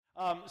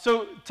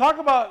So talk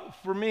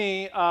about, for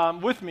me,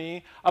 with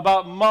me,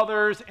 about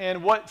mothers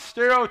and what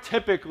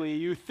stereotypically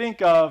you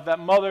think of that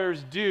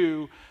mothers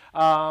do,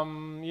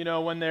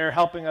 when they're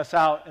helping us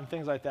out and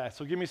things like that.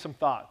 So give me some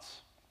thoughts.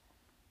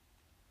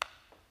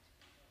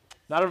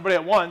 Not everybody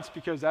at once,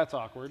 because that's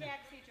awkward.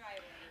 Taxi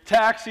driver.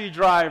 Taxi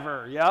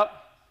driver, yep.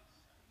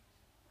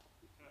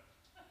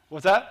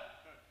 What's that?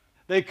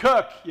 They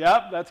cook,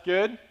 yep, that's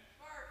good.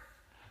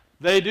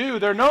 They do.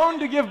 They're known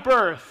to give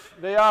birth.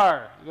 They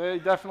are. They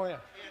definitely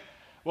are.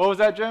 What was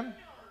that, Jim?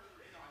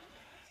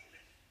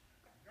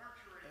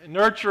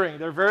 Nurturing.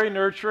 They're very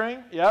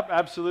nurturing. Yep,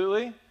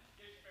 absolutely.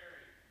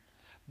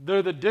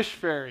 They're the dish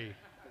fairy.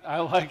 I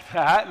like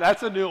that.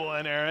 That's a new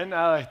one, Aaron.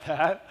 I like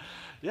that.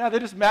 Yeah, they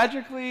just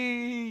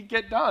magically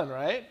get done,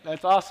 right?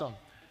 That's awesome.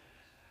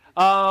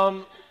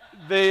 Last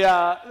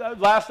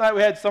night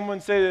we had someone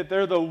say that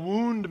they're the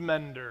wound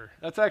mender.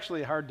 That's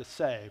actually hard to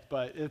say,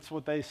 but it's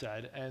what they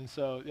said. And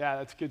so, yeah,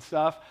 that's good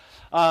stuff.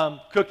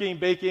 Cooking,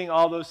 baking,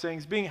 all those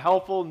things. Being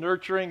helpful,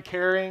 nurturing,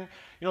 caring.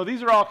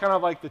 These are all kind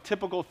of like the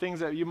typical things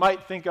that you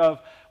might think of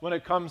when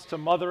it comes to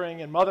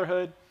mothering and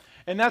motherhood.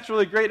 And that's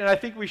really great. And I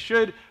think we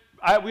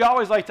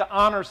always like to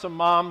honor some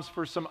moms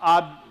for some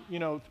odd,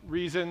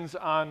 reasons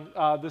on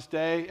this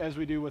day, as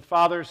we do with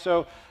fathers.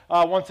 So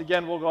once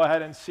again, we'll go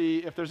ahead and see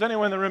if there's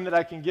anyone in the room that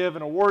I can give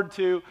an award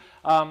to,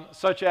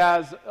 such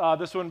as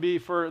this one be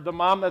for the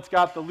mom that's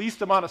got the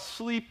least amount of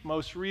sleep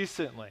most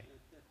recently.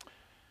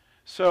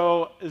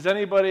 So is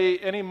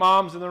any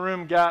moms in the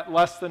room got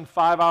less than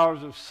 5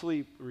 hours of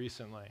sleep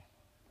recently?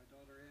 My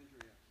daughter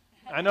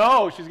Andrea. I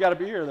know, she's got to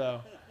be here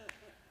though.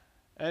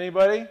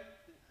 Anybody?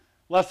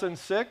 Less than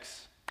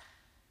 6?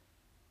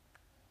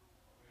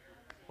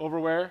 Over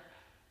where?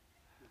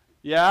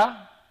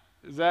 Yeah?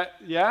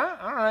 Yeah?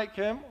 All right,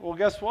 Kim. Well,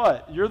 guess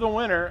what? You're the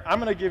winner. I'm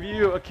going to give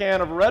you a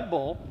can of Red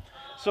Bull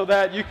so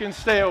that you can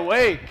stay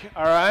awake,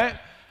 all right?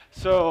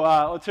 So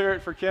let's hear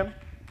it for Kim.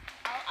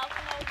 I'll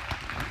come over.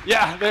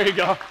 Yeah, there you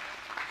go.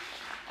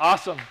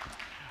 Awesome.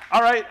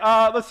 All right,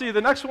 let's see.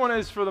 The next one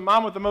is for the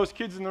mom with the most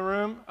kids in the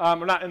room.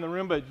 Or not in the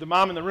room, but the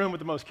mom in the room with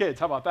the most kids.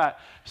 How about that?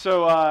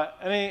 So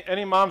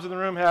any moms in the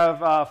room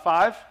have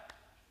 5?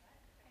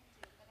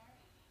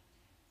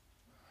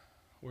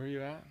 Where are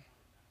you at?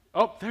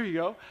 Oh, there you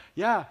go.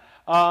 Yeah.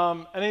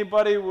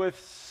 Anybody with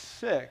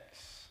 6?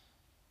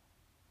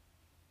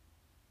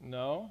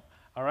 No?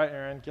 All right,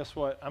 Aaron, guess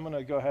what? I'm going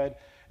to go ahead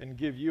and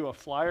give you a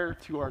flyer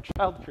to our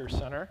child care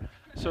center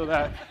so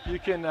that you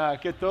can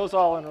get those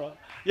all enrolled.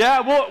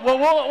 Yeah,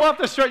 we'll have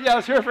to stretch. Yeah,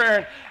 let's hear it for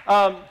Aaron.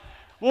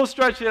 We'll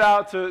stretch it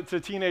out to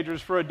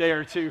teenagers for a day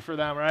or two for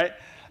them, right?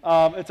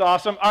 It's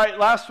awesome. All right,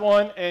 last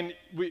one, and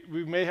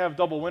we may have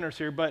double winners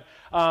here, but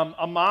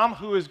a mom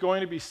who is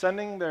going to be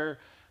sending their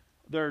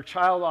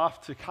child off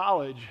to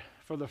college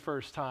for the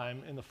first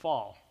time in the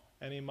fall.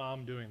 Any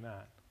mom doing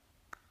that?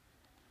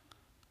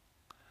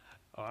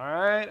 All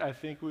right, I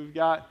think we've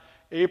got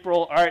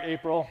April. All right,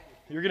 April,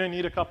 you're going to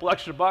need a couple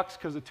extra bucks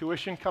because of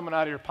tuition coming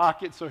out of your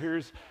pocket, so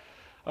here's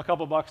a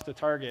couple bucks to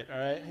Target, all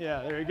right?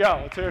 Yeah, there you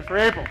go. Let's hear it for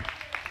April.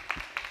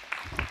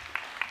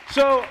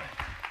 So,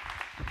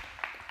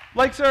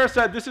 like Sarah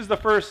said, this is the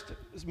first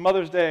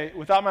Mother's Day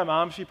without my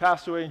mom. She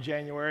passed away in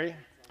January.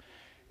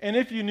 And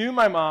if you knew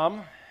my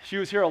mom, she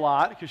was here a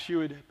lot because she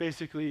would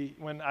basically,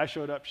 when I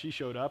showed up, she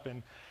showed up,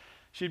 and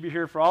she'd be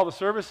here for all the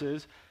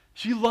services.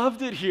 She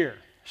loved it here.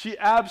 She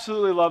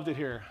absolutely loved it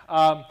here.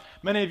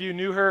 Many of you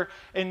knew her,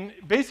 and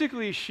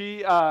basically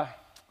she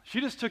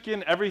just took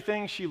in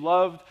everything. She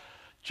loved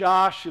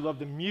Josh. She loved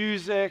the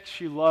music.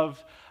 She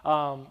loved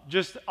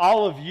just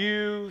all of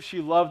you. She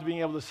loved being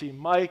able to see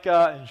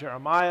Micah and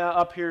Jeremiah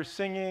up here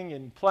singing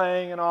and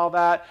playing and all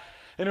that,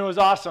 and it was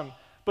awesome.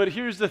 But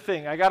here's the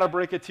thing. I got to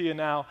break it to you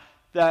now.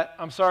 That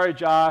I'm sorry,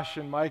 Josh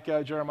and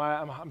Micah,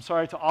 Jeremiah, I'm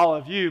sorry to all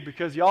of you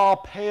because y'all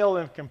pale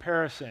in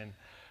comparison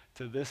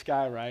to this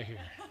guy right here.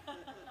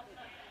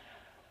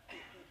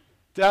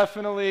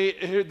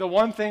 Definitely, the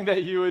one thing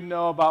that you would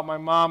know about my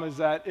mom is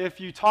that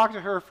if you talk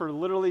to her for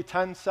literally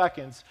 10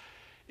 seconds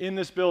in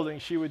this building,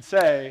 she would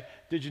say,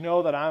 "Did you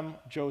know that I'm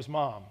Joe's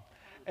mom?"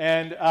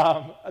 And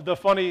the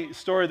funny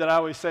story that I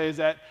always say is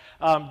that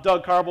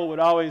Doug Carble would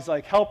always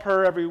help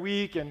her every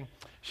week, and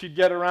she'd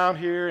get around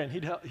here and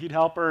he'd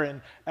help her,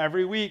 and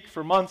every week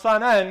for months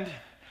on end,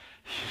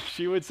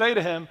 she would say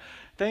to him,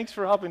 "Thanks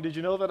for helping. Did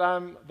you know that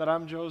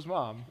I'm Joe's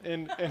mom?"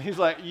 And he's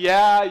like,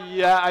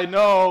 yeah, I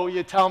know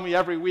you tell me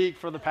every week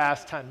for the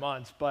past 10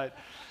 months, but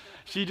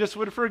she just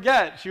would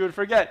forget. She would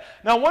forget.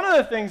 Now, one of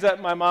the things that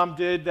my mom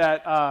did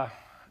that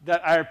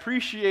I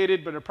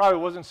appreciated, but it probably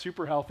wasn't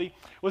super healthy,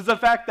 was the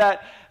fact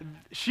that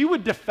she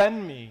would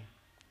defend me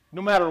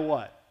no matter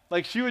what.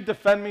 She would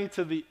defend me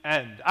to the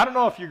end. I don't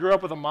know if you grew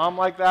up with a mom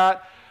like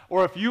that,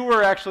 or if you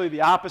were actually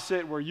the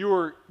opposite, where you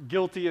were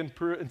guilty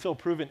until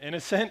proven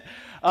innocent.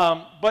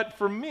 But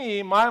for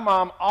me, my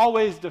mom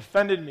always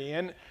defended me,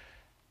 and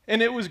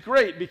it was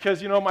great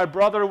because, my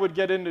brother would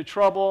get into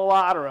trouble a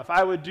lot, or if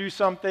I would do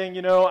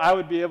something, I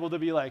would be able to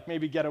be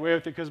maybe get away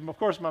with it, because of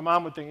course my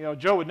mom would think,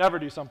 Joe would never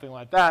do something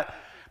like that.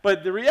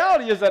 But the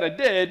reality is that I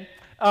did.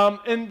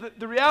 And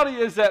the reality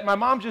is that my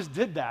mom just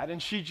did that,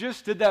 and she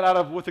just did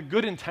that with a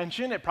good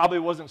intention. It probably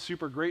wasn't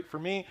super great for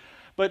me,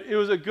 but it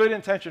was a good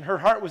intention. Her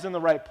heart was in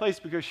the right place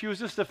because she was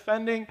just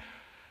defending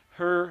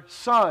her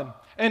son.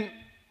 And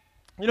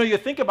you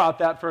think about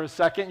that for a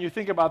second. You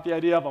think about the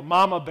idea of a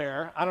mama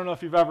bear. I don't know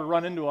if you've ever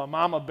run into a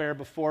mama bear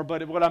before,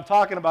 but what I'm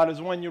talking about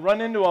is when you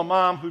run into a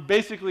mom who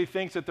basically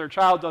thinks that their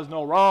child does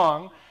no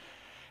wrong,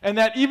 and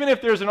that even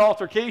if there's an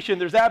altercation,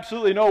 there's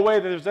absolutely no way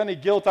that there's any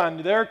guilt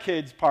on their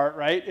kid's part,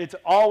 right? It's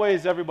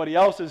always everybody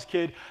else's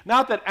kid.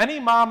 Not that any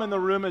mom in the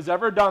room has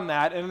ever done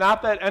that, and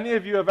not that any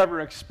of you have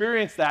ever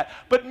experienced that,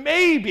 but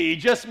maybe,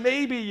 just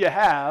maybe you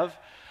have.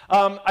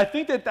 I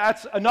think that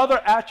that's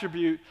another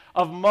attribute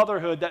of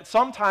motherhood that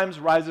sometimes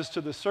rises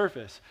to the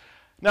surface.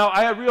 Now,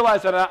 I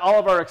realize that not all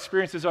of our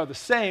experiences are the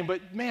same,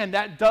 but man,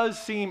 that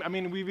does seem,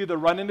 we've either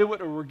run into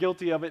it or we're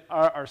guilty of it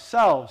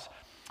ourselves.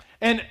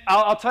 And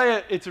I'll tell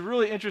you, it's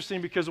really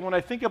interesting because when I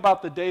think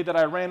about the day that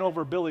I ran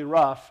over Billy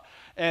Ruff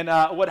and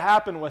what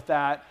happened with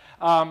that,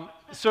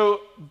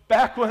 so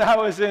back when I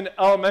was in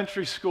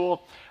elementary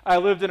school, I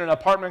lived in an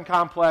apartment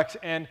complex,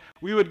 and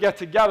we would get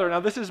together. Now,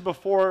 this is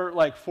before,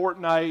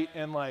 Fortnite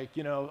and,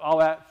 all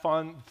that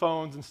fun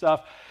phones and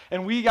stuff.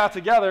 And we got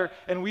together,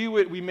 and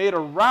we made a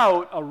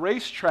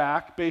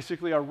racetrack,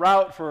 basically a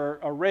route for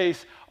a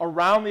race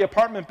around the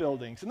apartment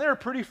buildings. And they were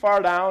pretty far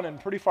down and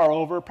pretty far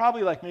over,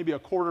 probably maybe a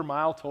quarter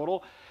mile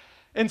total.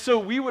 And so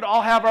we would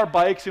all have our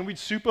bikes, and we'd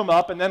soup them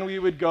up, and then we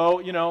would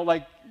go,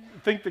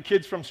 think the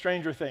kids from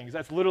Stranger Things.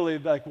 That's literally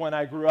when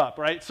I grew up,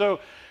 right?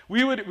 So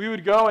we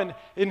would go and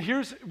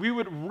we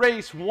would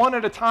race one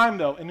at a time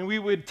though, and we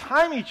would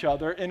time each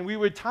other, and we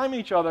would time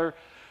each other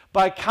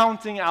by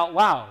counting out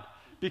loud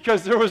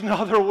because there was no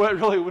other way,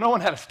 really, no one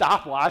had a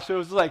stopwatch. So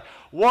it was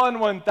 1,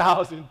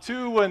 1,000,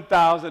 2,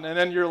 1,000, and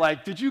then you're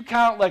like, did you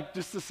count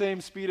just the same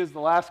speed as the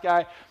last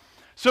guy?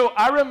 So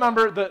I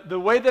remember the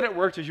way that it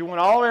worked is you went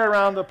all the way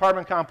around the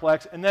apartment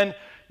complex, and then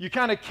you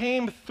kind of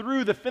came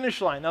through the finish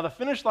line. Now, the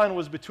finish line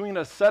was between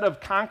a set of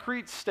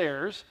concrete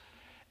stairs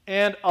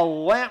and a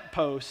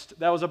lamppost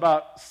that was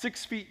about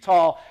 6 feet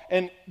tall,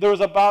 and there was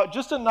about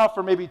just enough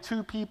for maybe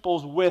 2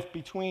 people's width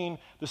between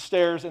the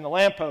stairs and the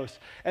lamppost.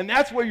 And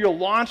that's where you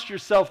launched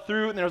yourself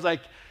through, and there's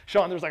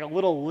Sean, there's a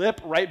little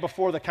lip right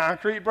before the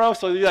concrete, bro,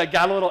 so you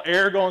got a little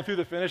air going through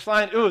the finish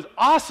line. It was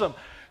awesome.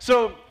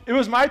 So it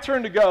was my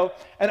turn to go,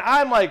 and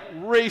I'm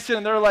racing,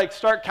 and they're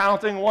start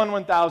counting 1,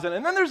 1,000,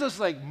 and then there's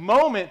this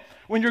moment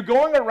when you're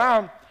going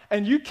around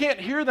and you can't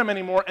hear them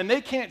anymore and they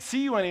can't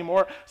see you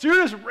anymore, so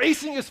you're just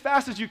racing as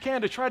fast as you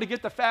can to try to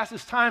get the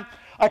fastest time.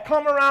 I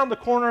come around the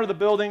corner of the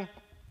building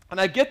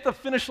and I get the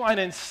finish line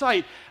in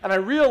sight, and I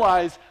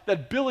realize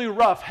that Billy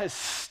Ruff has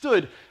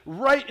stood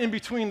right in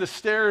between the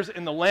stairs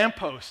and the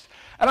lamppost.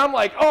 And I'm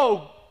like,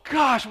 oh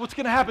gosh, what's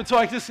gonna happen? So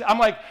I'm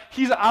like,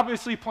 he's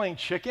obviously playing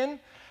chicken.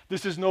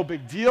 This is no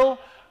big deal.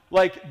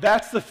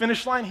 That's the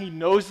finish line. He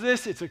knows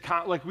this. It's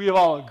we have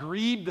all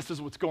agreed this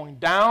is what's going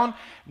down.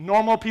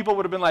 Normal people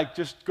would have been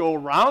just go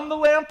around the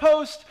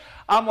lamppost.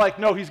 I'm like,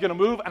 no, he's going to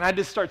move. And I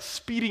just start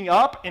speeding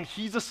up, and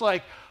he's just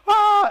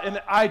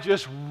and I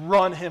just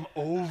run him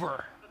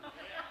over.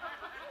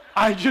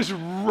 I just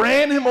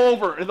ran him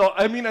over.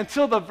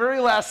 Until the very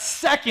last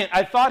second,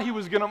 I thought he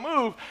was going to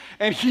move,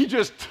 and he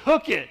just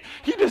took it.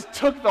 He just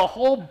took the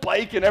whole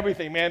bike and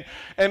everything, man.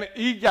 And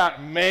he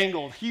got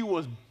mangled. He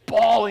was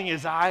bawling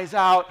his eyes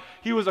out.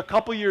 He was a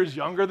couple years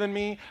younger than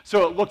me,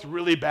 so it looked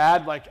really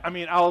bad.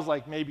 I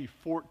was maybe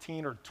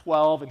 14 or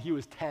 12, and he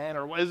was 10,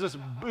 or it was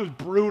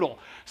brutal.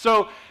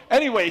 So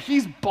anyway,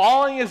 he's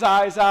bawling his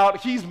eyes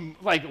out. He's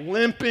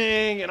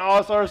limping and all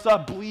this other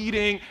stuff,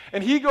 bleeding,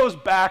 and he goes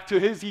back to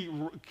he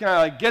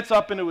kind of gets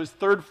up into his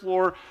 3rd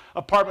floor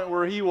apartment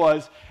where he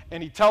was,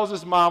 and he tells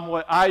his mom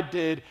what I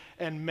did,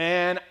 and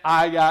man,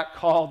 I got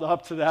called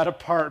up to that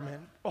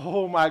apartment.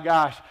 Oh my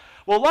gosh.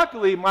 Well,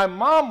 luckily, my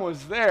mom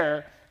was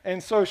there,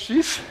 and so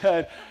she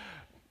said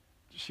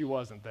she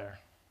wasn't there.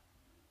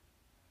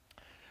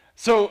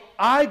 So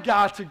I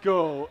got to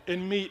go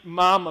and meet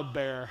Mama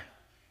Bear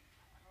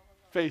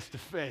face to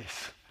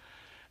face,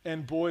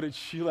 and boy, did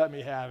she let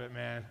me have it,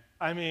 man.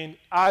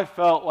 I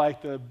felt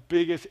like the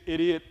biggest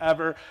idiot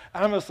ever.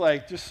 I'm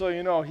just so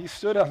you know, he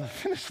stood on the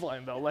finish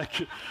line, though,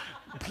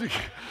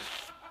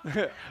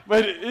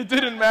 But it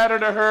didn't matter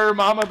to her.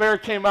 Mama Bear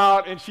came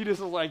out, and she just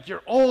was like,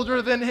 you're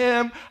older than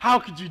him. How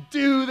could you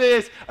do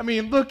this?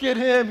 Look at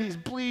him. He's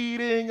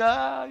bleeding,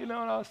 and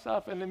all that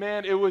stuff. And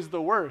man, it was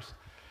the worst.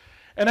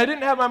 And I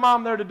didn't have my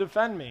mom there to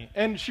defend me.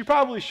 And she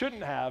probably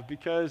shouldn't have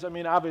because,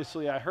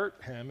 obviously I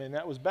hurt him, and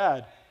that was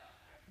bad.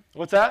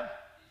 What's that?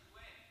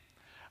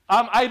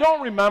 I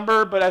don't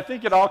remember, but I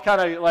think it all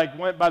kind of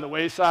went by the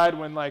wayside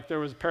when there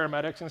was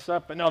paramedics and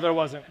stuff. But no, there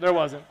wasn't.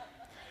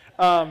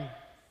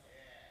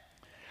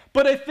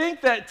 But I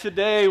think that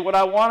today what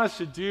I want us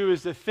to do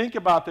is to think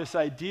about this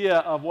idea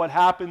of what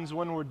happens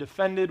when we're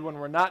defended, when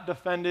we're not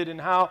defended,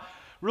 and how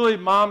really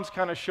moms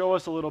kind of show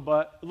us a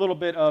little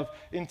bit of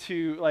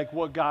into like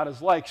what God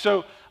is like.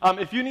 So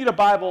if you need a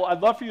Bible,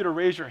 I'd love for you to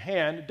raise your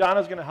hand.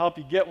 Donna's going to help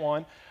you get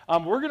one.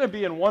 We're going to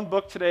be in one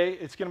book today.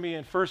 It's going to be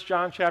in 1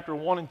 John chapter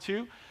 1 and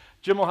 2.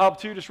 Jim will help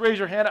too. Just raise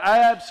your hand. I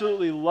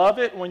absolutely love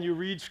it when you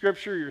read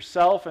Scripture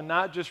yourself and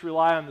not just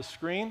rely on the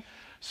screen.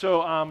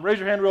 So raise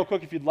your hand real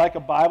quick if you'd like a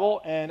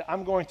Bible, and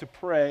I'm going to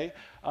pray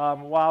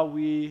while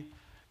we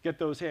get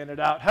those handed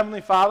out.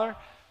 Heavenly Father,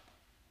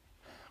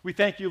 we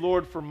thank you,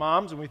 Lord, for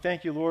moms, and we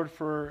thank you, Lord,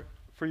 for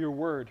your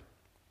word.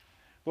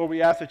 Lord,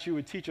 we ask that you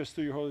would teach us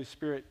through your Holy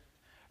Spirit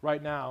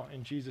right now.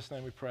 In Jesus'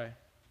 name we pray.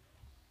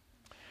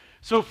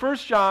 So 1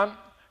 John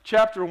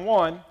chapter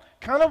 1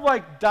 kind of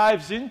like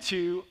dives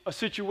into a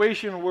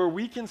situation where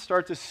we can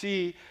start to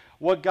see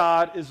what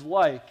God is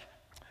like.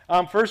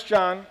 1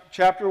 John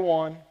chapter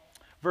 1,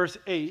 verse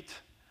 8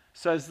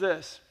 says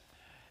this: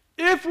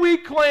 "If we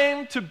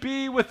claim to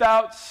be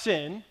without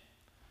sin,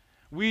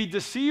 we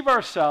deceive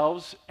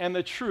ourselves and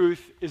the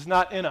truth is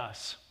not in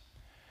us.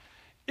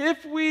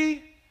 If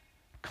we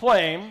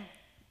claim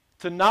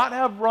to not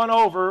have run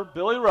over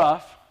Billy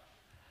Ruff,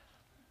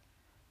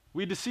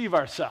 we deceive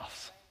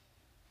ourselves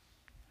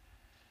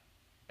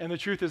and the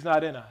truth is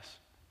not in us."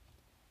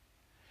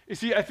 You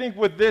see, I think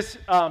with this,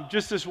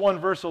 just this one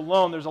verse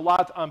alone, there's a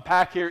lot to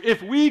unpack here.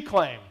 If we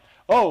claim,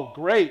 oh,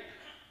 great.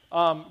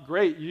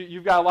 Great,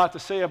 you've got a lot to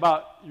say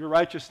about your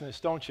righteousness,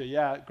 don't you?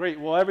 Yeah, great.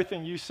 Well,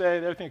 everything you say,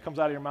 everything that comes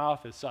out of your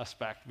mouth is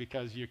suspect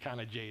because you're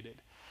kind of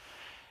jaded.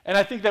 And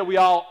I think that we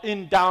all,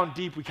 down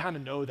deep, we kind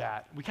of know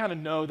that. We kind of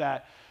know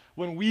that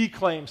when we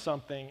claim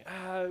something,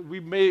 we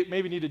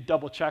maybe need to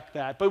double check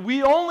that. But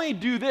we only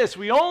do this.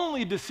 We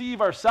only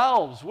deceive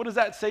ourselves. What does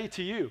that say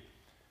to you?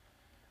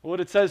 What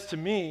it says to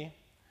me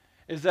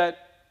is that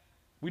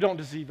we don't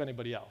deceive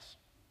anybody else.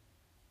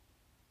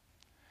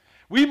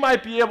 We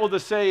might be able to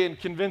say and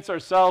convince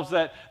ourselves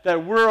that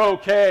we're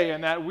okay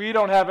and that we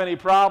don't have any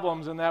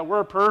problems and that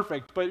we're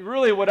perfect. But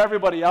really what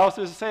everybody else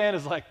is saying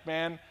is like,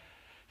 man,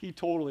 he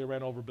totally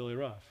ran over Billy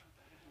Ruff.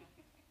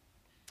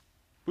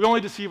 We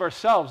only deceive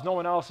ourselves. No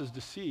one else is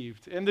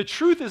deceived. And the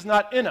truth is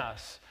not in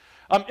us.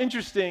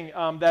 Interesting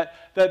that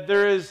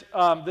there is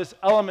this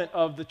element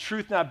of the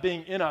truth not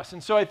being in us.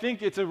 And so I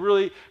think it's a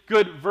really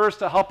good verse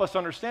to help us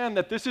understand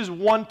that this is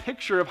one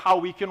picture of how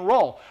we can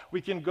roll.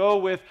 We can go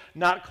with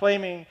not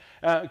claiming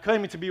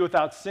to be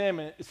without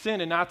sin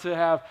and not to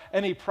have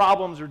any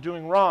problems or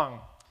doing wrong.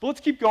 But let's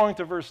keep going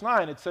to verse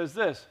 9. It says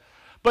this: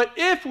 "But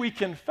if we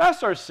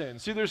confess our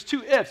sins," see, there's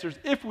two ifs. There's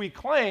if we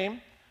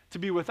claim to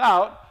be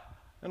without,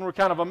 then we're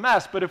kind of a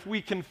mess. But if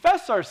we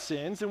confess our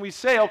sins and we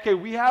say, okay,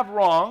 we have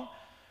wrong,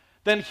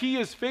 then he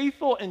is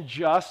faithful and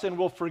just and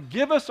will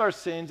forgive us our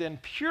sins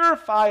and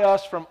purify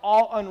us from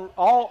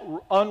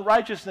all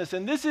unrighteousness.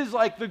 And this is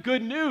like the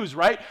good news,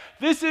 right?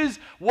 This is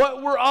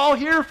what we're all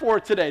here for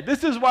today.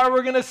 This is why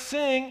we're going to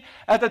sing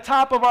at the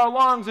top of our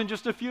lungs in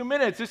just a few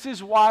minutes. This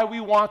is why we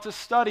want to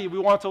study. We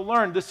want to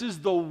learn. This is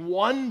the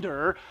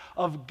wonder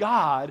of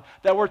God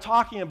that we're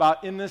talking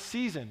about in this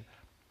season.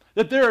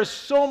 That there is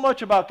so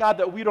much about God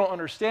that we don't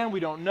understand,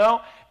 we don't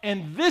know.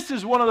 And this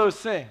is one of those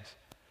things.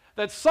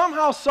 That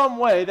somehow, some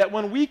way, that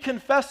when we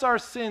confess our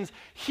sins,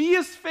 he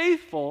is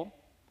faithful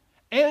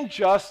and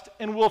just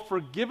and will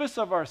forgive us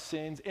of our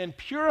sins and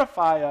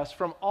purify us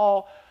from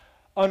all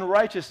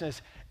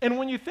unrighteousness. And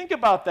when you think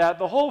about that,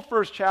 the whole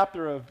first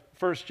chapter of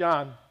 1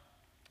 John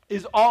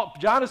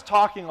John is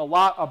talking a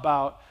lot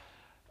about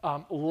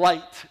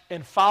light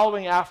and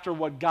following after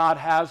what God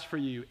has for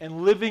you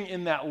and living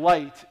in that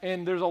light.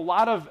 And there's a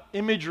lot of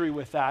imagery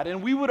with that.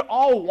 And we would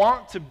all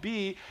want to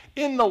be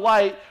in the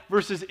light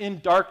versus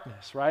in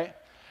darkness, right?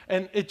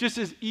 And it just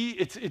is,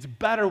 it's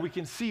better. We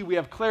can see, we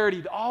have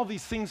clarity. All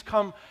these things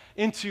come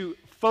into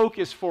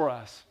focus for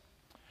us.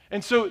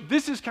 And so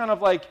this is kind of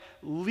like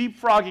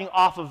leapfrogging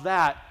off of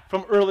that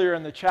from earlier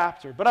in the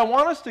chapter. But I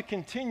want us to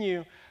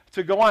continue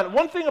to go on.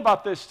 One thing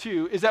about this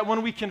too is that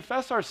when we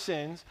confess our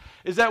sins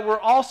is that we're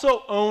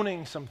also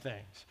owning some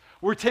things.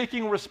 We're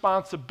taking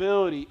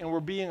responsibility and we're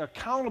being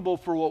accountable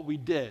for what we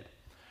did.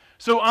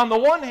 So on the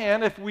one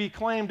hand, if we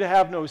claim to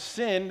have no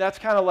sin, that's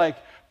kind of like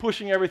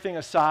pushing everything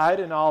aside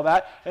and all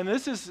that. And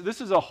this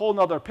is a whole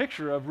nother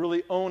picture of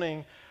really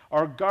owning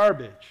our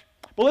garbage.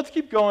 But let's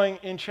keep going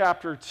in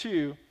chapter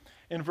 2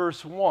 in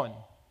verse 1.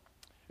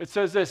 It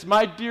says this: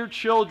 "My dear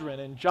children,"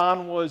 and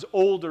John was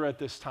older at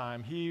this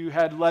time. He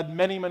had led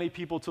many, many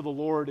people to the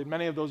Lord, and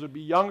many of those would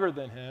be younger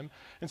than him.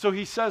 And so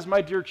he says,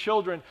 "My dear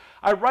children,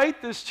 I write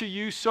this to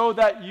you so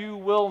that you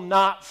will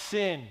not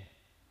sin."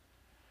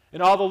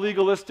 And all the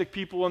legalistic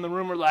people in the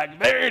room are like,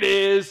 there it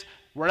is.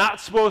 We're not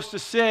supposed to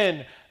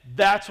sin.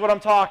 That's what I'm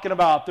talking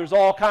about. There's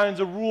all kinds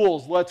of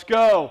rules. Let's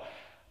go.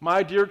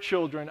 "My dear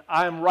children,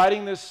 I am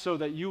writing this so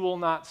that you will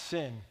not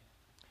sin."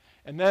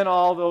 And then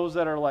all those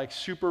that are like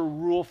super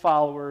rule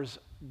followers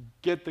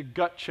get the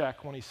gut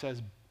check when he says,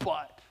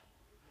 "But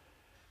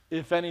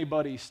if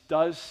anybody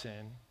does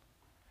sin,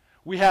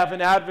 we have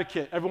an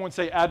advocate." Everyone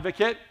say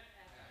advocate.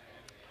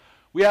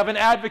 We have an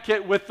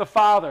advocate with the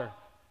Father.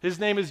 His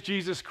name is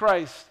Jesus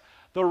Christ,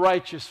 the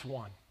righteous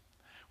one.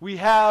 We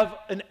have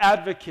an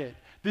advocate.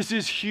 This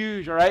is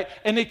huge, all right?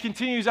 And it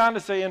continues on to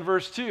say in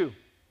verse 2,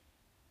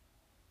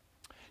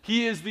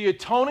 He is the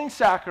atoning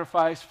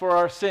sacrifice for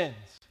our sins.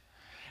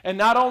 And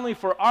not only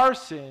for our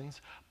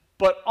sins,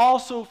 but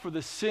also for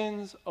the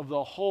sins of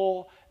the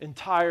whole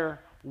entire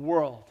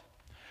world.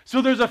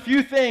 So there's a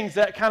few things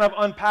that kind of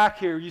unpack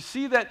here. You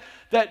see that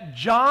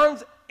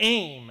John's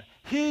aim,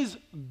 his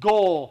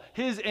goal,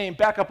 his aim,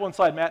 back up one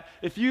slide, Matt.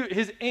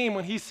 His aim,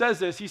 when he says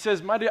this, he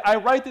says, "My dear, I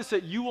write this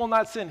that you will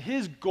not sin."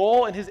 His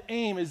goal and his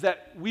aim is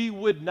that we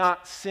would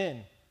not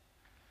sin.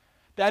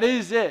 That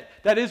is it.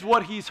 That is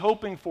what he's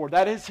hoping for.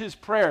 That is his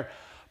prayer.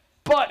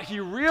 But he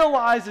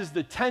realizes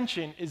the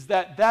tension is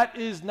that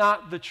is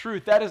not the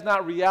truth. That is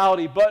not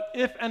reality. But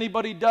if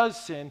anybody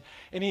does sin,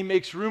 and he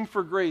makes room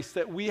for grace,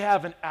 that we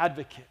have an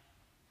advocate.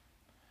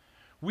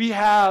 We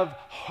have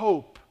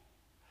hope.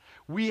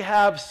 We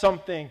have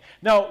something.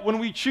 Now, when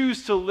we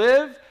choose to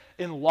live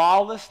in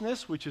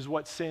lawlessness, which is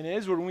what sin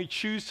is, when we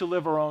choose to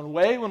live our own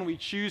way, when we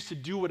choose to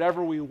do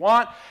whatever we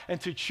want and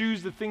to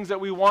choose the things that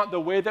we want the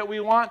way that we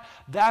want,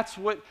 that's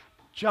what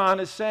John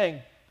is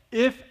saying.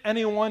 If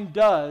anyone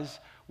does,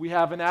 we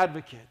have an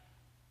advocate.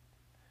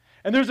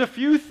 And there's a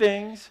few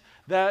things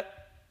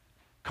that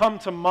come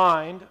to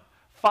mind,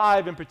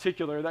 5 in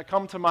particular, that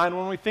come to mind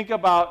when we think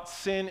about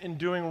sin and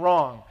doing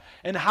wrong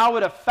and how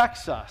it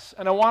affects us.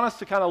 And I want us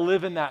to kind of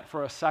live in that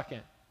for a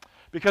second,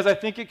 because I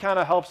think it kind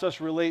of helps us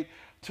relate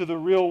to the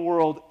real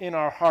world in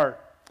our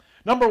heart.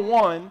 Number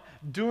 1,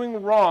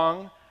 doing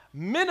wrong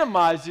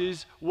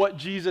minimizes what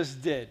Jesus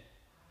did.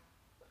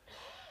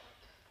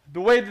 The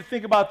way to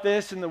think about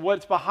this and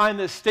what's behind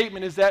this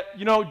statement is that,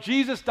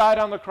 Jesus died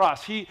on the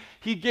cross. He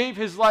gave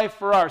his life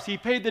for ours. He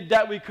paid the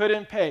debt we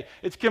couldn't pay.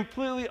 It's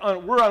completely,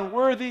 we're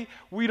unworthy.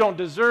 We don't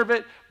deserve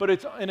it,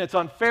 it's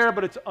unfair,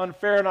 but it's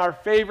unfair in our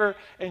favor,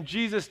 and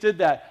Jesus did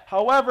that.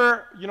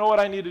 However, you know what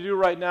I need to do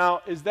right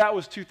now is that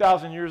was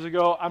 2,000 years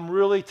ago. I'm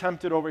really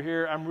tempted over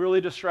here. I'm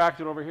really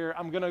distracted over here.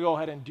 I'm going to go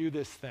ahead and do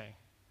this thing.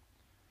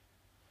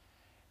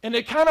 And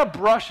it kind of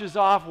brushes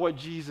off what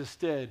Jesus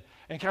did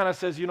and kind of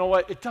says, you know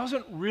what, it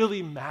doesn't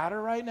really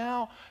matter right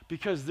now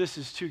because this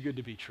is too good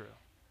to be true.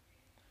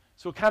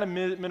 So it kind of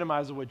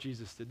minimizes what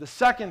Jesus did. The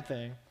second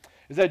thing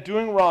is that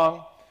doing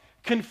wrong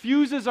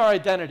confuses our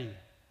identity.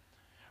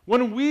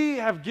 When we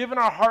have given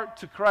our heart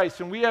to Christ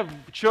and we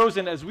have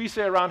chosen, as we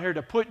say around here,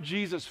 to put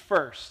Jesus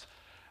first,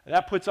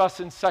 that puts us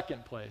in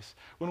second place.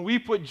 When we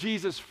put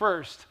Jesus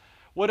first,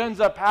 what ends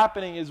up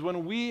happening is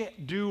when we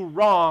do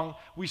wrong,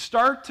 we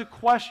start to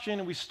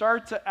question, we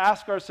start to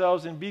ask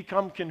ourselves and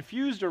become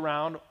confused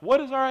around,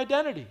 what is our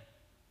identity?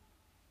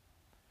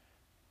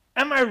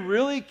 Am I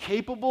really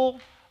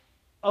capable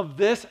of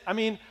this?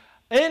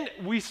 And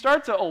we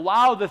start to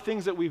allow the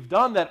things that we've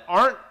done that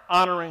aren't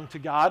honoring to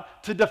God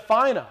to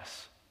define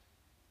us.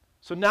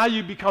 So now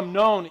you become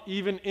known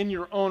even in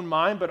your own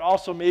mind, but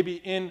also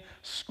maybe in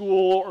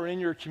school or in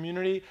your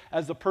community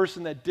as the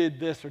person that did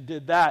this or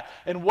did that.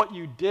 And what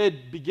you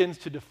did begins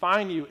to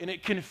define you. And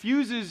it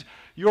confuses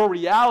your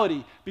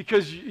reality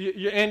because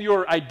and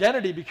your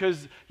identity,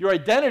 because your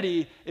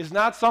identity is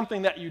not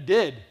something that you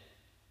did.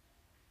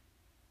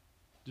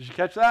 Did you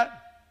catch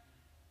that?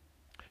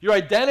 Your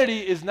identity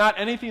is not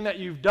anything that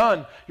you've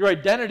done. Your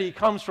identity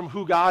comes from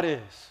who God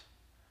is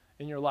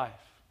in your life.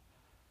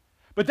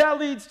 But that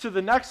leads to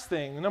the next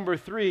thing, number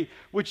 3,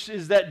 which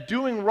is that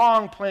doing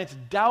wrong plants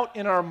doubt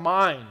in our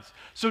minds.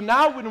 So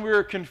now when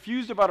we're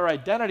confused about our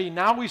identity,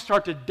 now we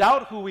start to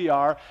doubt who we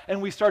are,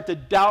 and we start to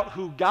doubt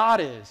who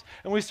God is.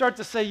 And we start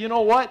to say, you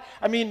know what?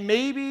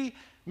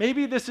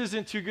 Maybe this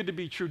isn't too good to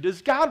be true.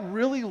 Does God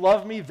really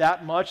love me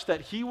that much that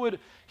he would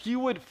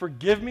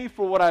forgive me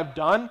for what I've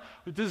done?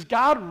 Is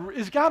God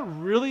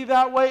really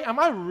that way? Am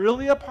I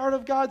really a part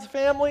of God's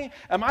family?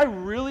 Am I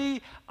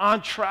really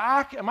on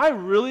track? Am I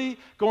really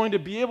going to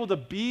be able to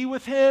be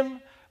with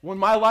him when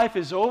my life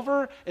is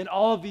over? And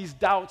all of these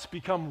doubts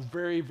become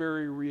very,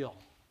 very real.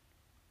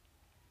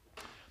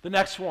 The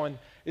next one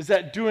is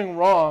that doing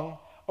wrong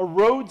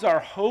erodes our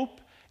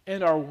hope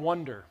and our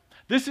wonder.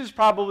 This is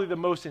probably the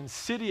most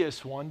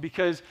insidious one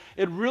because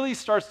it really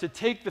starts to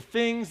take the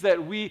things that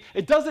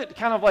it does it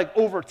kind of like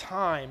over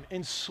time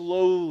and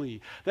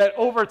slowly. That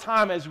over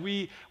time as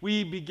we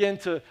begin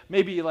to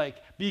maybe like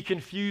be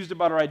confused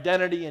about our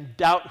identity and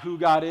doubt who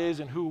God is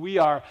and who we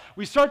are,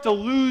 we start to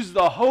lose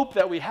the hope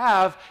that we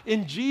have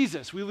in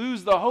Jesus. We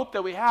lose the hope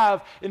that we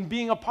have in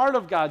being a part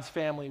of God's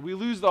family. We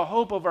lose the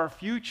hope of our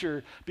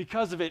future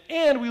because of it.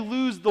 And we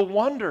lose the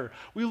wonder.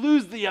 We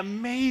lose the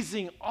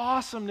amazing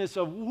awesomeness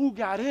of who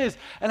God is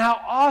and how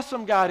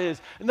awesome God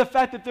is, and the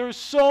fact that there is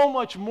so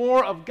much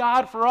more of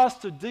God for us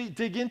to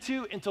dig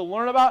into and to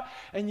learn about,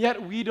 and yet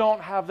we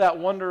don't have that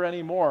wonder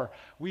anymore.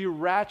 We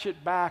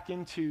ratchet back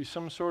into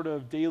some sort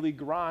of daily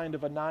grind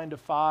of a 9 to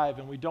 5,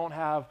 and we don't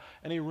have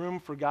any room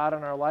for God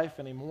in our life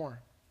anymore.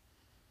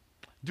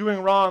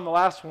 Doing wrong, the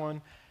last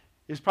one,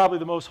 is probably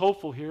the most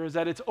hopeful here, is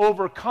that it's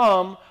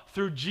overcome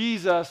through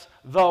Jesus,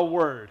 the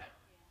Word.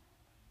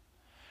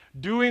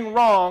 Doing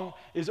wrong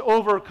is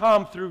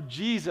overcome through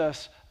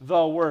Jesus,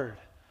 the Word.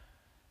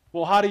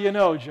 Well, how do you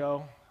know,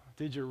 Joe?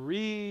 did you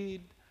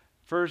read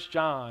 1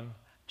 John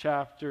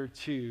chapter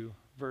 2,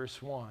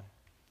 verse 1?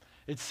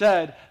 It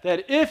said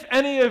that if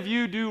any of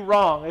you do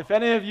wrong, if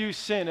any of you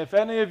sin, if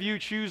any of you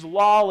choose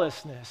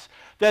lawlessness,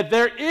 that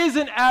there is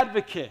an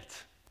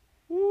advocate.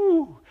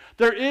 Woo.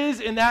 There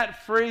is, in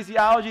that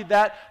phraseology,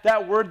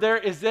 that word there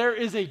is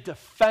a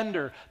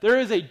defender. There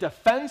is a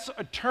defense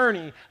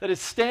attorney that is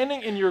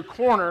standing in your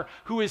corner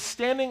who is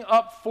standing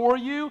up for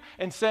you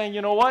and saying,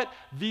 you know what?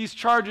 These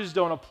charges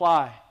don't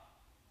apply.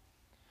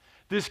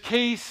 This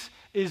case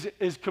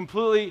is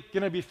completely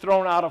going to be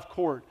thrown out of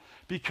court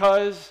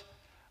because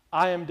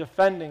I am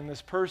defending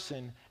this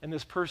person and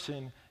this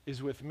person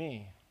is with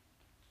me.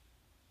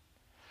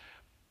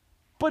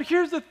 But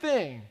here's the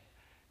thing.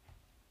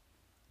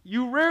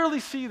 You rarely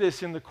see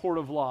this in the court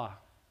of law.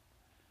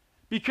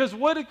 Because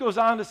what it goes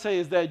on to say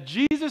is that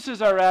Jesus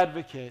is our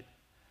advocate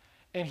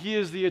and he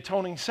is the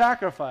atoning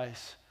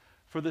sacrifice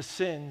for the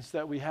sins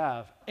that we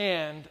have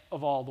and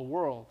of all the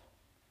world.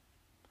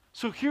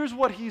 So here's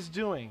what he's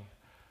doing.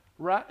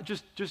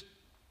 Just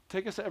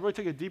everybody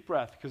take a deep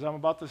breath because I'm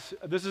about to,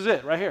 this is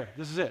it right here.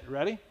 This is it.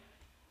 Ready?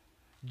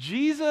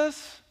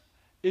 Jesus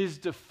is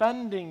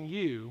defending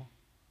you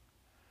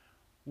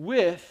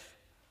with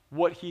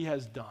what he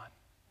has done.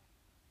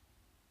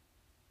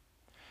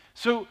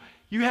 So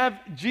you have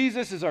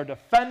Jesus as our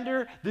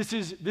defender. This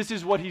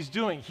is what he's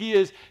doing. He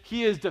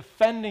is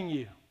defending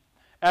you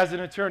as an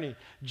attorney.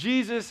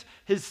 Jesus,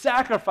 his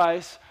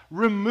sacrifice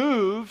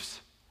removes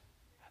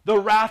the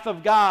wrath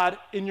of God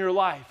in your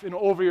life and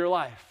over your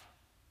life.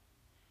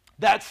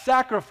 That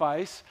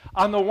sacrifice,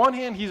 on the one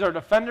hand, he's our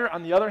defender.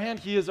 On the other hand,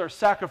 he is our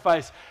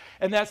sacrifice.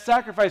 And that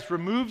sacrifice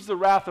removes the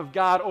wrath of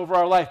God over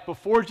our life.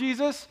 Before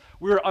Jesus,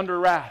 we were under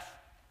wrath.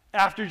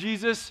 After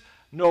Jesus,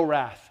 no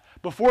wrath.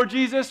 Before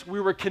Jesus, we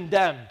were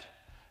condemned.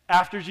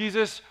 After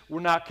Jesus, we're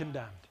not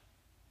condemned.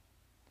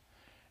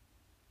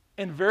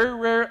 And very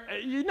rare,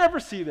 you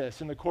never see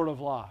this in the court of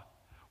law,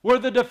 where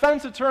the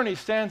defense attorney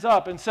stands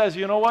up and says,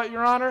 you know what,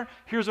 Your Honor,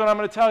 here's what I'm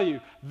going to tell you.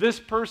 This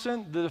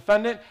person, the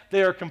defendant,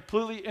 they are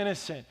completely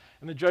innocent.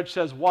 And the judge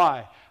says,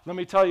 why? Let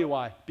me tell you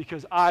why.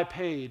 Because I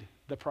paid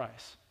the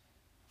price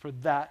for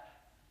that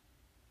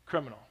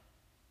criminal.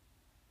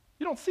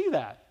 You don't see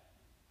that.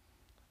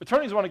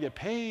 Attorneys want to get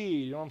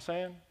paid, you know what I'm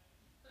saying?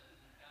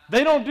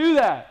 They don't do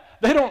that.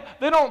 They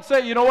don't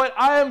say, you know what,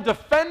 I am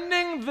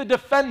defending the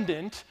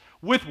defendant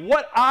with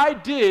what I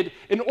did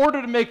in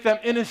order to make them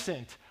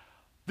innocent.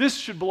 This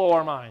should blow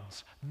our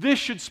minds. This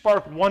should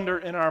spark wonder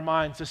in our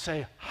minds to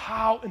say,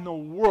 how in the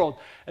world?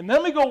 And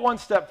then we go one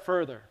step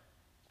further.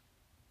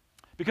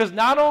 Because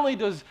not only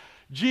does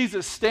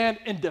Jesus stand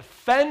and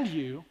defend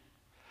you,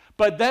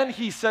 but then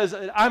he says,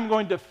 I'm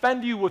going to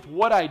defend you with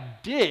what I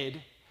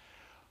did,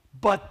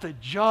 but the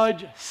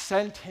judge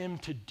sent him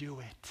to do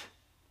it.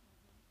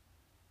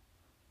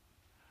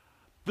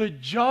 The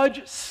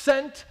judge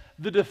sent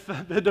the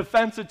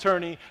defense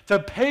attorney to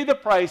pay the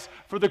price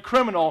for the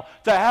criminal,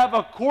 to have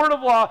a court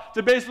of law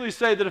to basically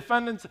say the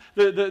defendant's,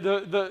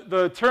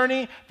 the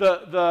attorney,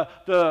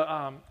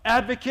 the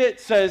advocate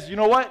says, you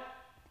know what?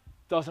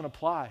 Doesn't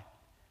apply.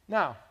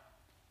 Now,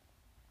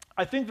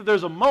 I think that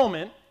there's a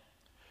moment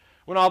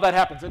when all that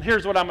happens, and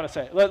here's what I'm going to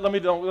say. Let me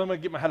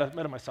get my head ahead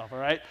of myself, all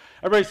right?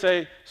 Everybody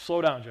say,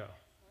 slow down, Joe.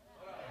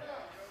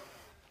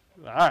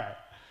 All right.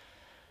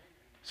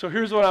 So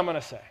here's what I'm going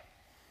to say.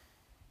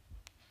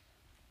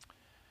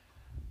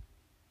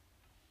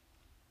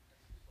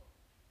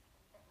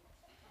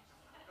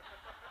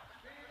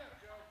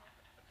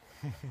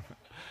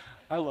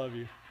 I love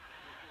you.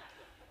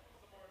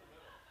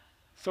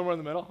 Somewhere in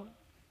the middle?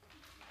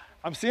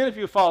 I'm seeing if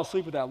you fall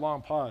asleep with that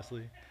long pause,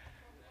 Lee.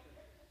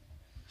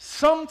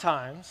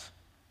 Sometimes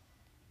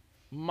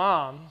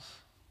moms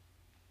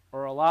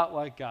are a lot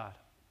like God.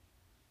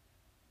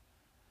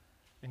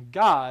 And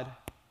God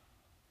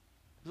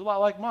is a lot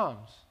like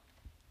moms.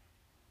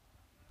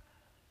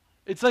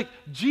 It's like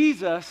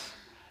Jesus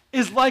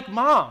is like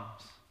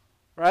moms,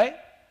 right?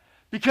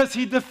 Because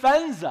he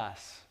defends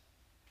us.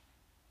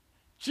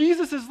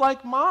 Jesus is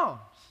like moms.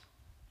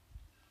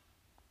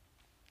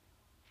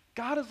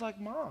 God is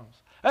like moms.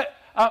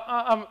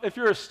 If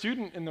you're a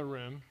student in the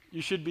room,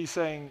 you should be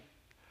saying,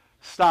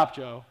 stop,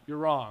 Joe, you're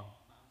wrong.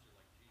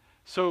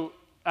 So,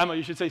 Emma,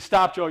 you should say,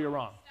 stop, Joe, you're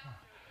wrong.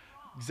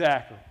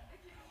 Exactly.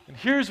 And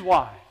here's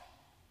why.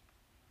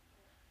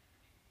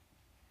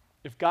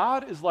 If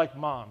God is like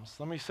moms,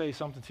 let me say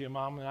something to you,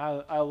 Mom, and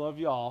I love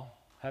you all.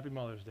 Happy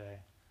Mother's Day.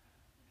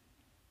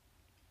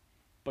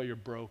 But you're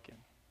broken.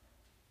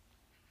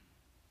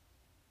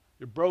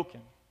 You're broken.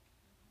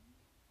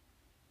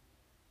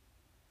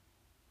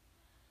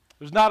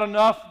 There's not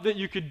enough that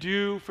you could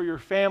do for your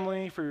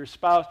family, for your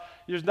spouse.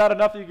 There's not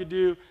enough that you could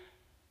do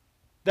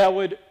that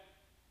would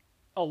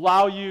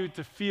allow you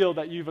to feel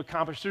that you've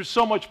accomplished. There's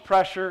so much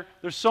pressure.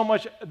 There's so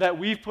much that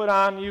we've put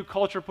on you,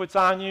 culture puts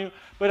on you,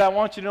 but I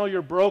want you to know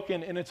you're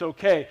broken and it's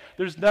okay.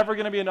 There's never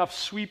going to be enough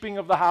sweeping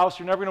of the house.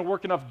 You're never going to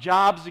work enough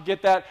jobs to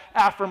get that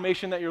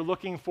affirmation that you're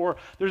looking for.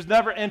 There's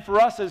never, and for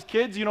us as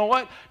kids, you know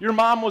what? Your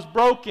mom was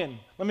broken.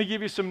 Let me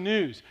give you some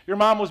news. Your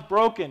mom was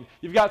broken.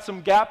 You've got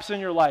some gaps in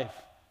your life.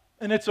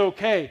 And it's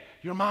okay.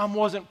 Your mom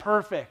wasn't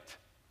perfect.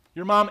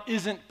 Your mom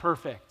isn't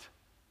perfect.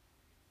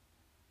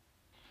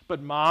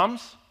 But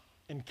moms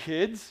and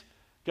kids,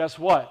 guess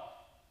what?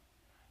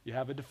 You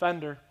have a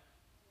defender.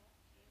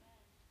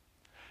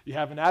 You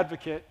have an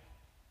advocate.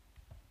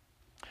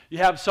 You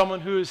have someone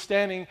who is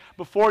standing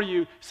before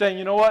you saying,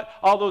 you know what?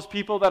 All those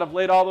people that have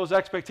laid all those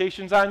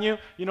expectations on you,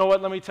 you know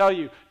what? Let me tell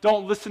you,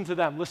 don't listen to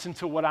them. Listen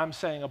to what I'm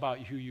saying about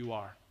who you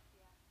are.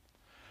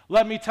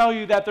 Let me tell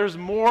you that there's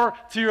more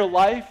to your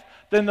life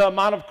than the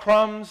amount of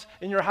crumbs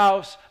in your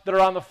house that are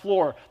on the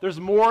floor. There's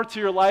more to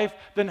your life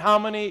than how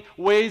many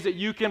ways that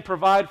you can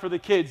provide for the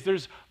kids.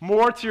 There's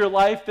more to your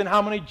life than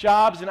how many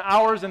jobs and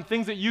hours and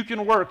things that you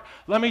can work.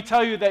 Let me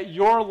tell you that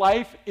your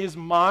life is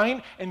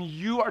mine, and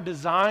you are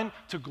designed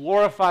to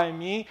glorify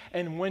me.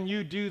 And when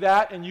you do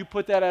that and you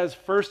put that as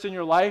first in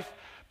your life,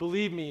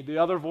 believe me, the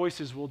other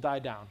voices will die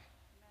down.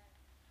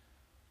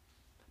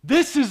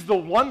 This is the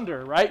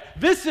wonder, right?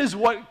 This is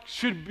what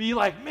should be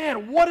like,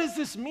 man, what does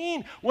this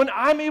mean when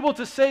I'm able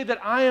to say that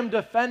I am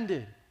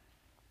defended?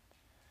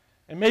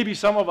 And maybe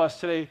some of us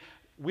today,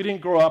 we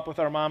didn't grow up with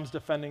our moms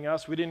defending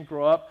us. We didn't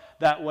grow up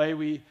that way.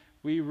 We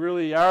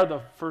really are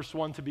the first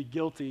one to be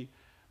guilty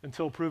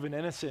until proven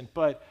innocent.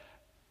 But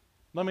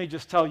let me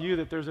just tell you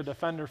that there's a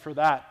defender for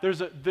that.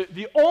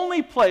 The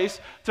only place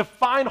to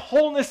find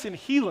wholeness and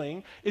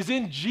healing is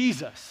in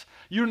Jesus.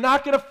 You're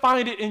not going to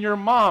find it in your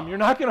mom. You're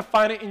not going to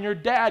find it in your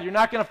dad. You're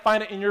not going to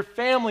find it in your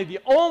family. The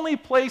only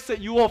place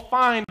that you will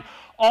find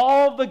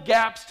all the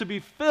gaps to be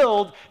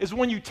filled is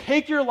when you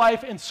take your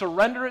life and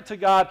surrender it to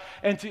God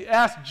and to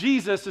ask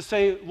Jesus to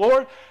say,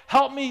 Lord,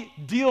 help me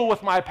deal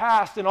with my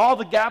past and all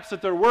the gaps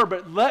that there were,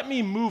 but let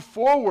me move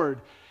forward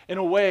in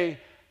a way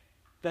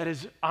that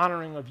is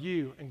honoring of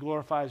you and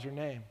glorifies your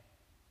name.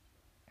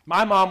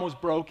 My mom was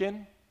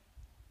broken.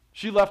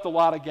 She left a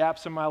lot of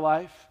gaps in my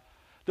life.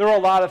 There are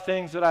a lot of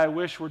things that I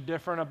wish were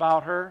different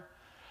about her.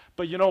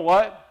 But you know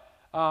what?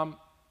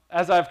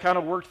 As I've kind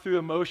of worked through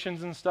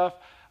emotions and stuff,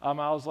 I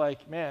was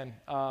like, man,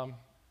 I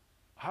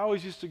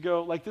always used to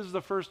go, like this is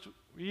the first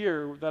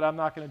year that I'm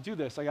not going to do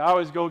this. Like I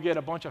always go get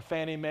a bunch of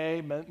Fannie Mae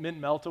mint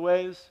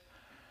meltaways.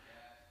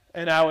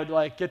 And I would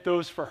like get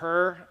those for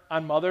her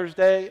on Mother's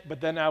Day,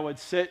 but then I would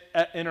sit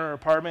in her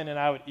apartment and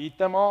I would eat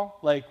them all,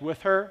 like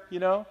with her, you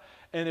know?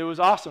 And it was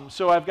awesome.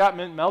 So I've got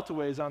mint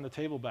meltaways on the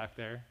table back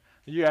there.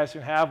 You guys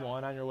can have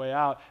one on your way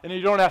out. And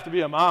you don't have to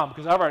be a mom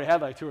because I've already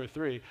had like 2 or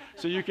 3.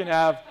 So you can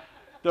have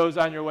those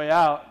on your way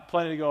out,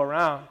 plenty to go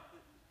around.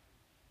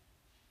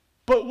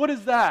 But what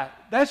is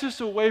that? That's just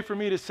a way for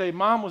me to say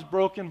mom was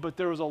broken, but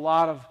there was a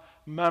lot of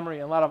memory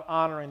and a lot of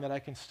honoring that I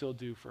can still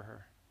do for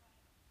her.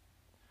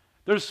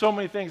 There's so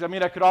many things. I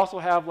mean, I could also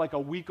have like a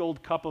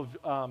week-old cup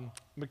of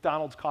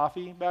McDonald's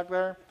coffee back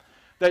there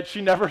that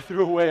she never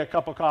threw away a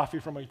cup of coffee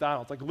from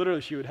McDonald's. Like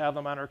literally she would have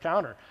them on her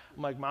counter.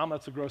 I'm like, Mom,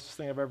 that's the grossest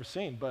thing I've ever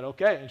seen, but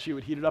okay. And she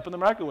would heat it up in the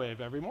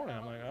microwave every morning.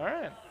 I'm like, all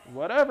right,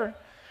 whatever.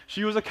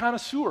 She was a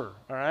connoisseur,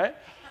 all right?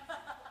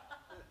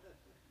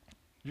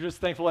 You're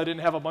just thankful I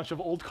didn't have a bunch of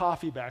old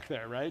coffee back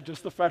there, right?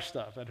 Just the fresh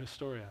stuff at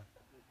Historia.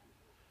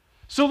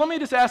 So let me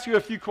just ask you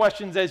a few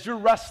questions as you're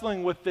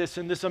wrestling with this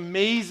in this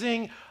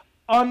amazing,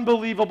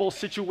 unbelievable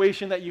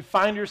situation that you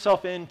find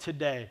yourself in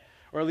today,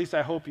 or at least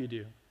I hope you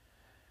do.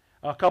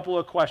 A couple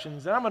of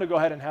questions, and I'm going to go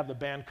ahead and have the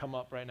band come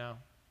up right now.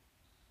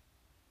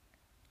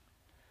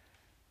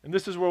 And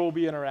this is where we'll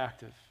be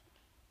interactive.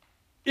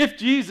 If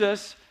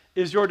Jesus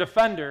is your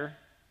defender,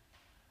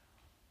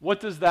 what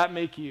does that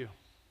make you?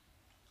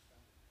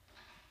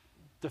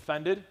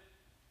 Defended?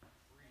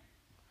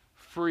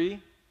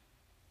 Free?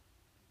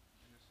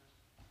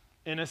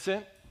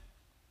 Innocent?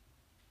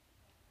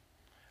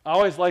 I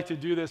always like to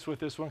do this with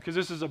this one because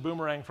this is a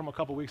boomerang from a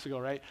couple weeks ago,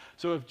 right?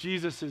 So if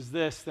Jesus is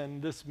this,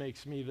 then this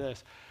makes me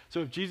this.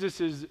 So if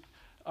Jesus is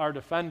our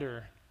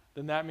defender,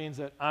 then that means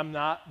that I'm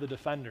not the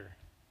defender.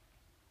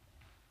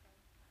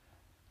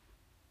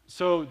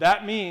 So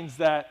that means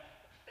that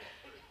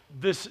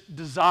this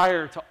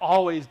desire to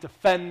always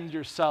defend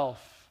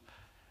yourself,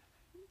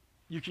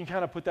 you can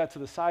kind of put that to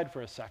the side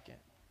for a second.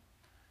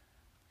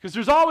 Because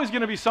there's always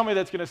going to be somebody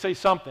that's going to say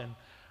something.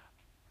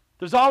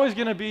 There's always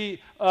going to be,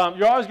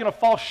 you're always going to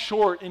fall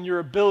short in your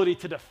ability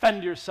to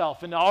defend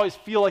yourself and to always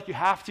feel like you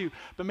have to.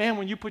 But man,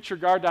 when you put your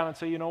guard down and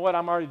say, you know what,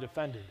 I'm already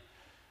defended.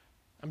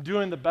 I'm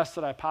doing the best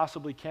that I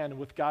possibly can, and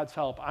with God's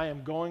help, I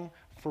am going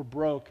for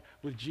broke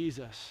with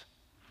Jesus.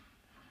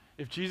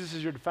 If Jesus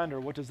is your defender,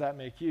 what does that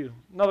make you?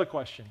 Another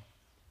question.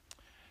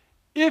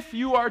 If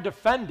you are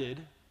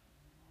defended,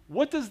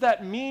 what does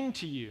that mean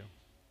to you?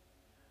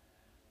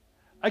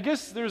 I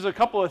guess there's a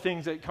couple of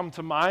things that come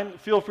to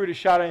mind. Feel free to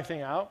shout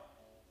anything out.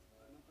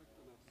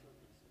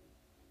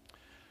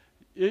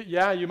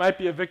 Yeah, you might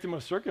be a victim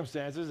of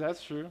circumstances.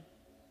 That's true.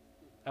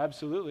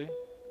 Absolutely.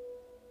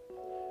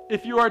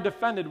 If you are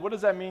defended, what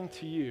does that mean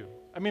to you?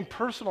 I mean,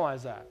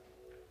 personalize that.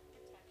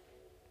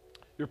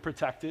 You're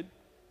protected.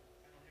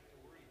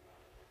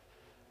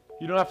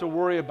 You don't have to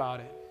worry about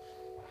it.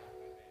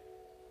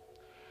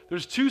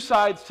 There's 2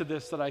 sides to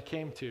this that I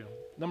came to.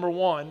 Number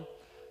one,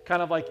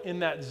 kind of like in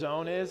that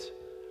zone is,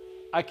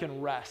 I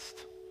can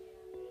rest.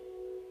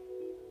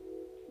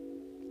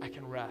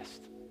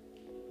 rest.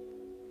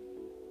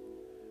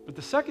 But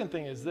the second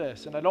thing is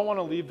this, and I don't want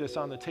to leave this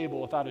on the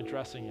table without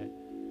addressing it.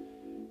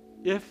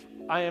 If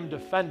I am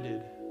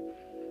defended,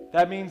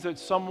 that means that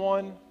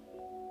someone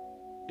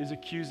is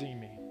accusing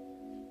me.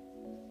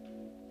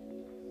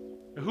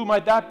 Who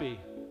might that be?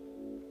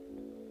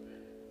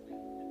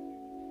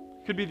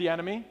 Could be the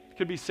enemy,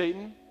 could be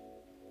Satan.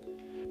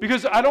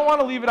 Because I don't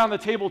want to leave it on the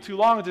table too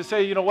long to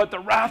say, you know what, the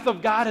wrath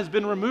of God has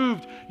been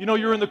removed. You know,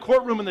 you're in the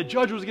courtroom and the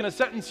judge was going to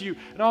sentence you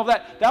and all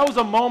that. That was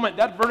a moment,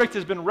 that verdict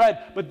has been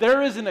read. But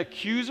there is an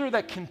accuser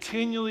that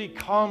continually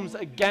comes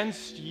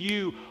against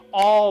you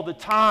all the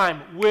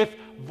time with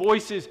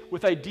voices,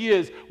 with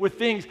ideas, with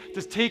things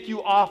to take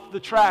you off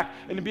the track,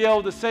 and to be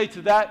able to say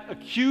to that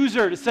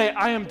accuser, to say,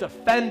 I am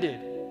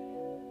defended.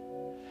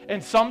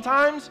 And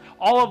sometimes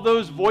all of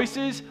those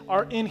voices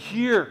are in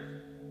here.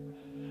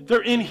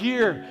 They're in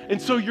here.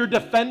 And so you're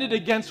defended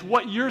against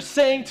what you're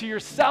saying to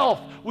yourself,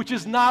 which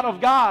is not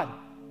of God.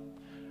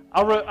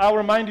 I'll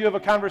remind you of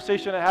a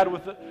conversation I had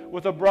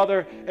with a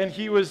brother, and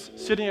he was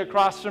sitting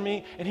across from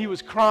me, and he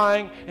was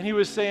crying, and he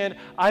was saying,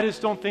 I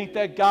just don't think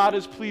that God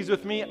is pleased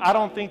with me. I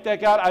don't think that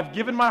God, I've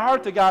given my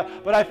heart to God,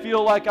 but I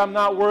feel like I'm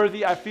not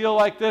worthy. I feel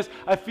like this.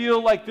 I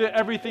feel like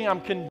everything,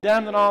 I'm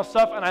condemned and all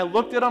stuff. And I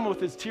looked at him with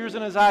his tears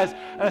in his eyes,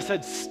 and I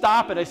said,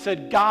 stop it. I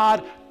said,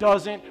 God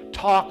doesn't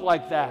talk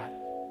like that.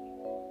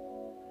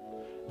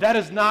 That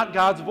is not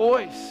God's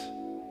voice.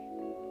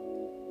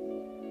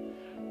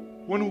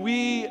 When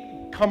we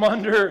come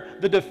under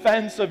the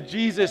defense of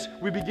Jesus,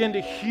 we begin to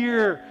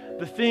hear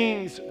the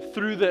things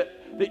through the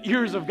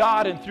ears of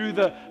God and through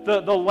the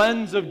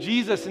lens of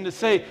Jesus, and to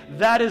say,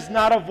 that is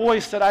not a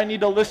voice that I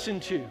need to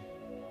listen to.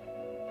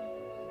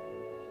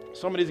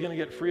 Somebody's going to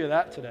get free of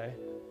that today.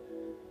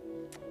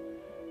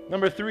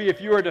 Number 3,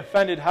 if you are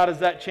defended, how does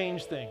that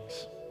change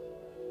things?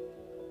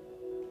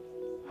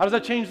 How does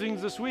that change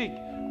things this week?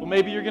 Well,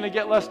 maybe you're going to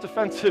get less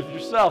defensive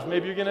yourself.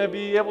 Maybe you're going to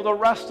be able to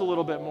rest a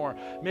little bit more.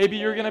 Maybe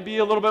you're going to be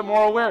a little bit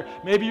more aware.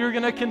 Maybe you're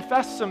going to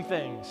confess some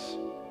things.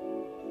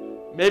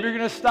 Maybe you're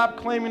going to stop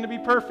claiming to be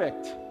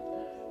perfect.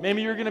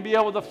 Maybe you're going to be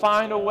able to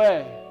find a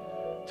way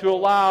to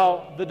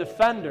allow the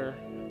defender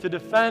to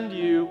defend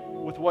you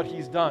with what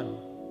he's done.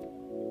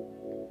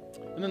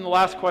 And then the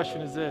last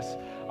question is this: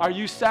 are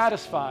you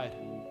satisfied?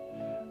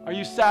 Are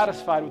you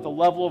satisfied with the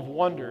level of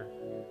wonder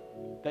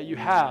that you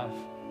have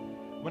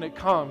when it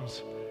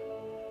comes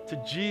to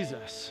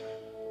Jesus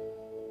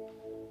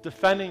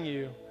defending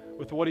you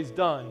with what he's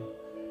done,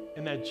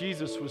 and that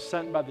Jesus was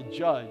sent by the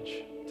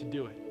judge to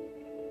do it?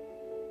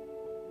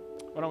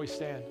 Why don't we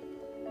stand?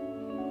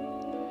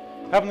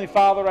 Heavenly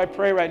Father, I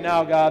pray right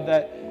now, God,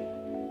 that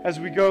as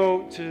we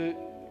go to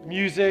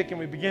music and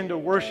we begin to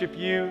worship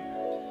you,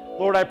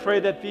 Lord, I pray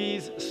that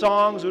these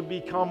songs would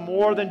become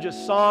more than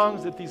just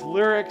songs, that these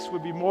lyrics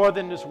would be more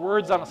than just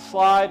words on a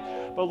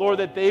slide, but Lord,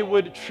 that they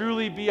would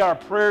truly be our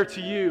prayer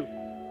to you.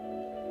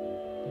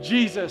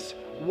 Jesus,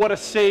 what a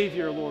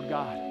Savior, Lord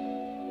God.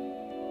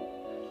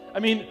 I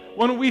mean,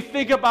 when we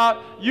think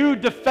about you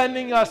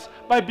defending us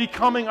by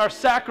becoming our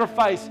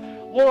sacrifice,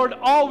 Lord,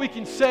 all we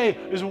can say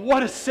is,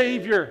 what a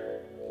Savior.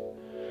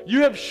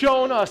 You have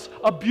shown us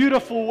a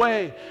beautiful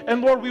way.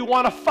 And Lord, we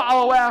want to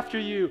follow after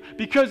you,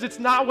 because it's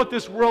not what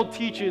this world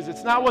teaches.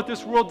 It's not what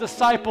this world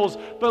disciples.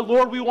 But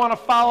Lord, we want to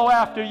follow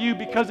after you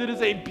because it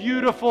is a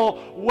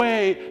beautiful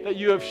way that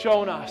you have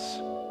shown us.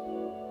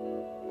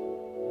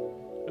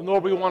 And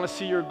Lord, we want to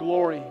see your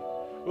glory.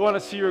 We want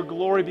to see your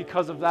glory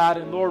because of that.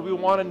 And Lord, we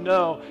want to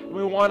know, and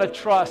we want to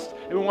trust,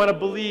 and we want to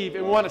believe,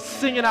 and we want to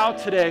sing it out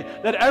today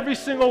that every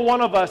single one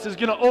of us is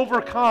going to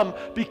overcome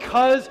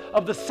because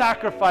of the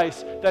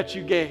sacrifice that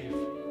you gave.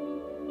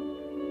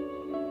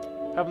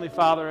 Heavenly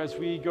Father, as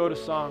we go to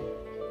song,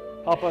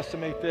 help us to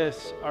make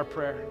this our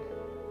prayer.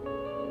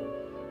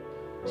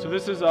 So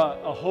this is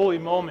a holy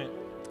moment.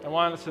 I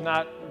want us to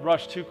not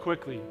rush too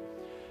quickly,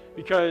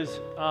 because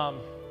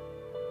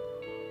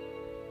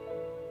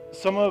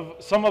some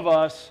of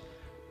us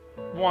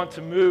want to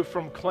move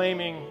from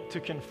claiming to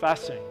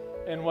confessing.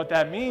 And what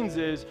that means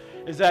is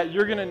that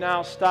you're going to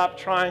now stop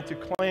trying to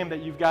claim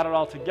that you've got it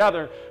all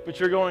together, but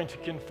you're going to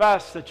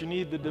confess that you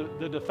need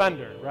the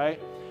defender,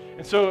 right?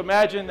 And so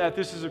imagine that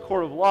this is a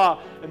court of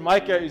law, and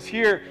Micah is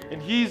here,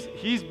 and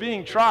he's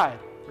being tried,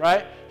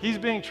 right? He's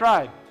being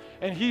tried.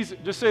 And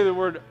just say the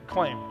word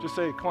claim. Just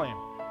say claim.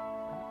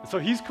 So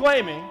he's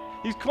claiming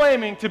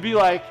to be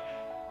like,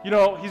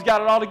 he's got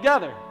it all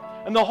together.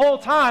 And the whole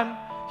time,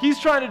 he's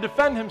trying to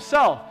defend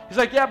himself. He's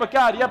like, yeah, but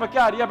God, yeah, but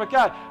God, yeah, but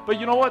God. But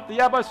you know what? The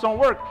yeah, buts don't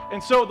work.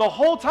 And so the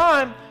whole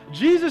time,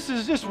 Jesus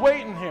is just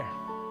waiting here.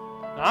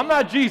 Now, I'm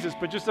not Jesus,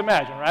 but just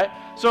imagine, right?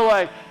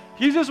 So,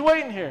 he's just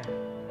waiting here.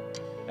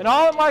 And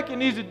all that Micah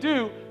needs to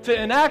do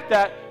to enact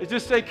that is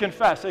just say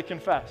confess, say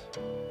confess.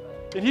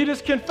 And he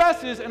just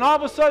confesses, and all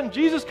of a sudden,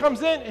 Jesus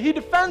comes in, and he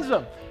defends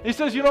him. And he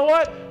says, you know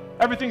what?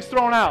 Everything's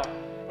thrown out.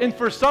 And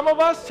for some of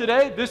us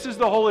today, this is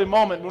the holy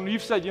moment when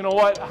you've said, you know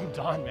what, I'm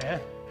done, man.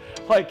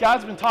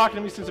 God's been talking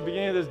to me since the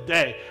beginning of this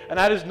day, and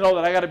I just know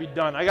that I got to be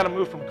done. I got to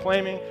move from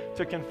claiming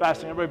to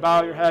confessing. Everybody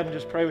bow your head and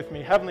just pray with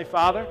me. Heavenly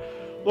Father,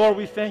 Lord,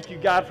 we thank you,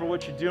 God, for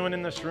what you're doing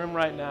in this room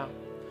right now.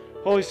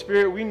 Holy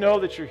Spirit, we know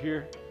that you're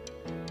here.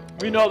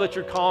 We know that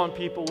you're calling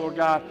people, Lord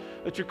God,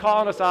 that you're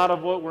calling us out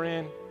of what we're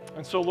in.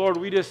 And so, Lord,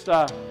 we just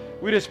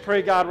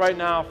pray, God, right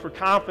now for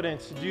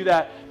confidence to do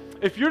that.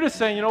 If you're just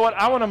saying, you know what,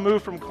 I want to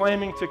move from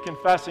claiming to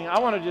confessing, I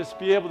want to just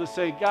be able to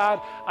say,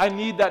 God, I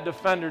need that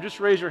defender. Just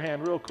raise your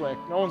hand real quick.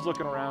 No one's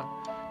looking around.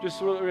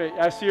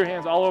 I see your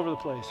hands all over the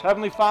place.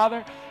 Heavenly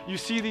Father, you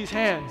see these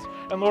hands.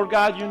 And Lord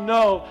God, you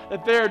know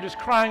that they're just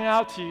crying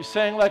out to you,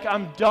 saying like,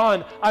 I'm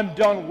done. I'm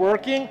done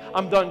working.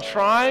 I'm done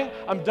trying.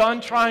 I'm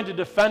done trying to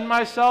defend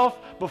myself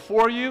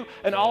before you.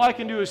 And all I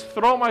can do is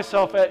throw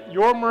myself at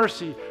your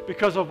mercy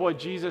because of what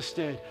Jesus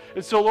did.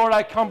 And so, Lord,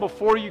 I come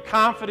before you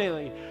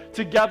confidently,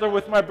 together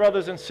with my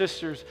brothers and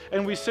sisters.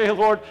 And we say,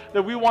 Lord,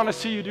 that we want to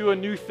see you do a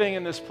new thing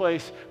in this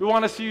place. We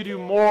want to see you do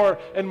more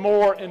and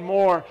more and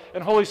more.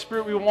 And Holy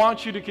Spirit, we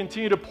want you to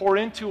continue to pour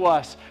into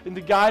us and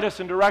to guide us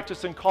and direct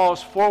us and call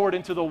us forward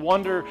into the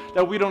wonder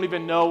that we don't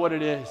even know what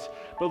it is.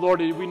 But Lord,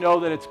 we know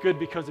that it's good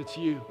because it's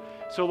you.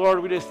 So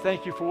Lord, we just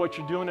thank you for what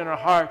you're doing in our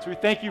hearts. We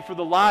thank you for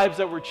the lives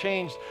that were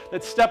changed,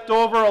 that stepped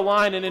over a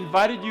line and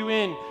invited you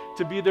in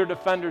to be their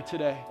defender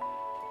today.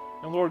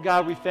 And Lord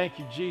God, we thank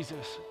you,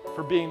 Jesus,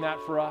 for being that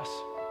for us.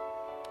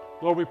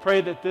 Lord, we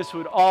pray that this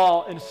would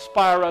all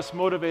inspire us,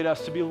 motivate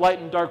us to be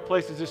light in dark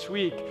places this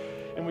week.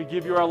 And we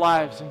give you our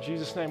lives. In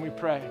Jesus' name we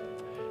pray.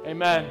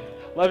 Amen.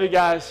 Love you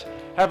guys.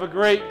 Have a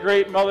great,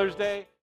 great Mother's Day.